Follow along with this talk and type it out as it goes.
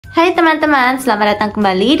Hai teman-teman, selamat datang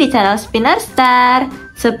kembali di channel Spinner Star.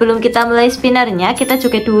 Sebelum kita mulai spinnernya, kita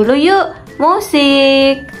joget dulu yuk.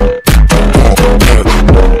 Musik.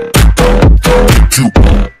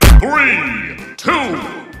 3, 2,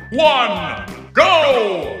 1, go!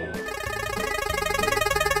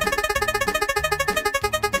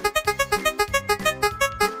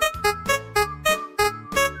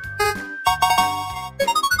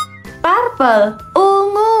 Purple,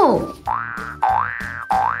 ungu.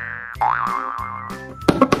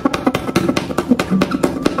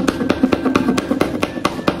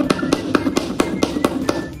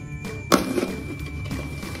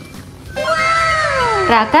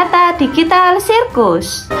 Ragatha digital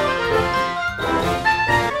circus.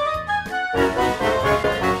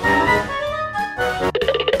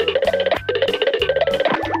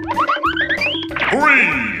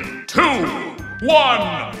 Three, two,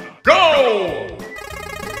 one, go!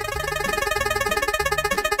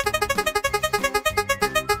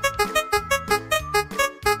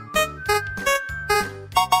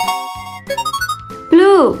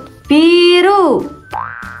 Blue, biru.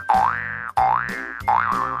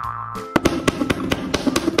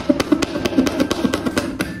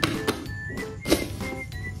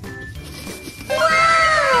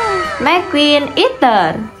 Mcqueen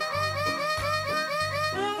eater.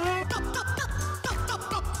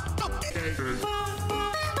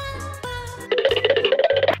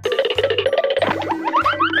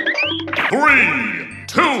 Three,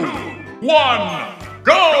 two, one,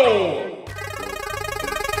 go!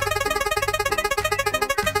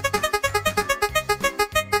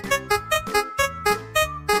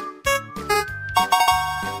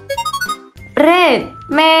 Red,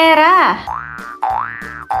 merah.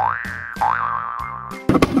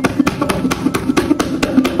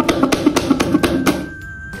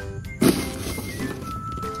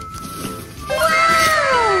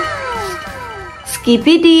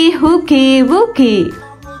 Skibidi Huggy Wuggy.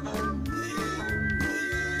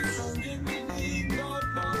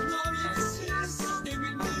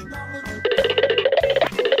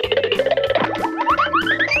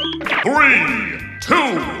 Three,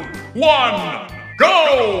 two, one, go!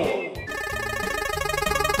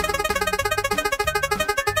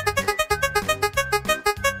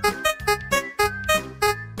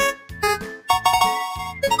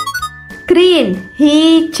 Green,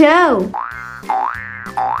 hijau.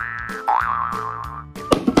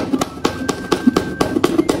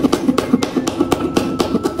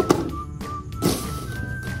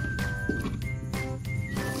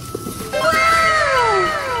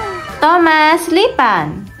 Thomas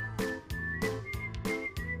Lipan.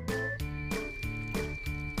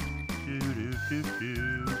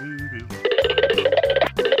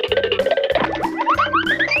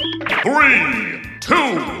 Three,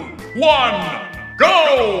 two, one, go!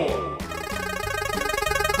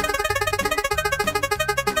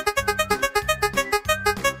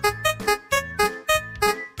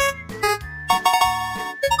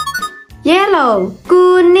 Yellow,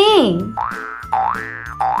 kuning.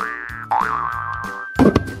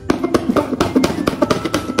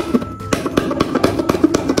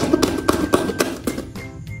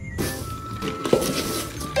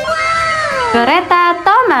 Kereta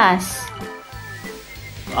Thomas.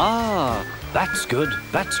 Ah, that's good,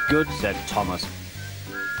 said Thomas.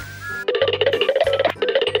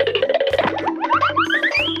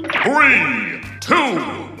 Three, two,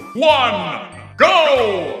 one, go!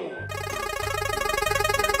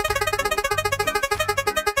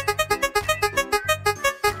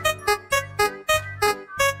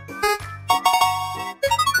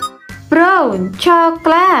 Brown,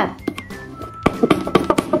 coklat.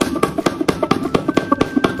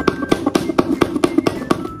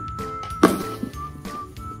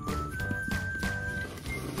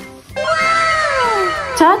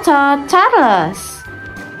 Choo Choo Charles.